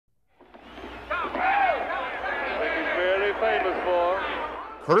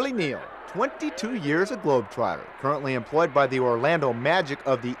Curly Neal, 22 years a Globetrotter, currently employed by the Orlando Magic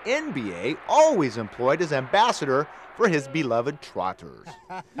of the NBA, always employed as ambassador for his beloved Trotters.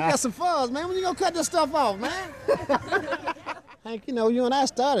 You got some fuzz, man. When you gonna cut this stuff off, man? Hank, you and I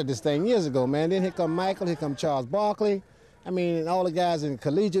started this thing years ago, man. Then here come Michael, here come Charles Barkley. I mean, all the guys in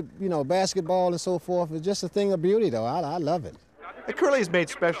collegiate, basketball and so forth. It's just a thing of beauty, though. I love it. And Curly has made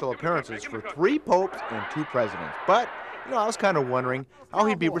special appearances for 3 popes and 2 presidents. But, I was kind of wondering how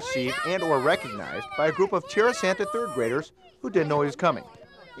he'd be received and or recognized by a group of Tierrasanta 3rd graders who didn't know he was coming.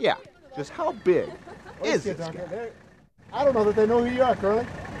 Yeah, just how big is this guy? I don't know that they know who you are, Curly.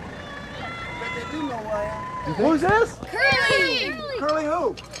 But they do know who I am. Who's this? Curly! Curly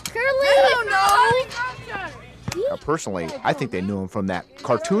who? Curly! I don't know! Now, personally, I think they knew him from that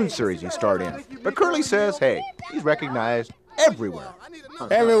cartoon series he starred in. But Curly says, hey, he's recognized everywhere.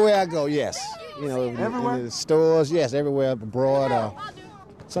 Everywhere I go, yes. Everywhere? In the stores, yes, everywhere abroad.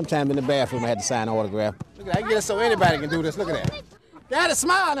 Sometime in the bathroom I had to sign an autograph. Look at that, I can get it so anybody can do this. Look at that. Got it,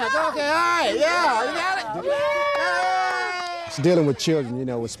 smile now. Okay, all right, yeah, you got it. Yeah. It's dealing with children,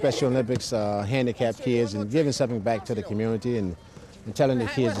 with Special Olympics, handicapped kids, and giving something back to the community and telling the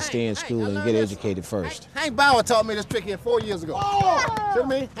kids to stay in school and get educated first. Hank Bauer taught me this trick here 4 years ago. See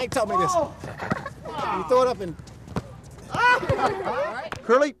me? Hank taught me this. You throw it up and...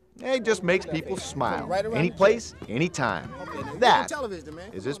 Curly, he just makes people smile. Any place, any time. That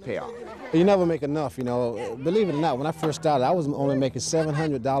is his payoff. You never make enough, Believe it or not, when I first started, I was only making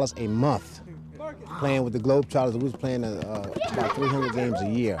 $700 a month playing with the Globetrotters. We was playing about 300 games a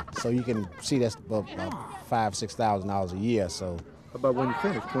year. So you can see that's about $5,000 to $6,000 a year. So. How about when you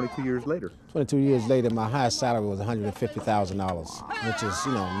finished 22 years later? 22 years later, my highest salary was $150,000, which is,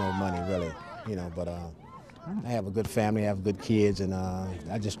 no money really, but I have a good family, I have good kids, and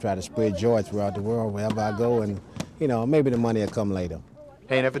I just try to spread joy throughout the world wherever I go, and, maybe the money will come later.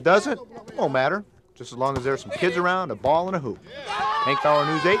 Hey, and if it doesn't, it won't matter. Just as long as there's some kids around, a ball, and a hoop. Hank Bauer,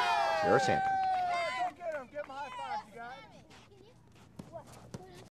 News 8, Tierrasanta.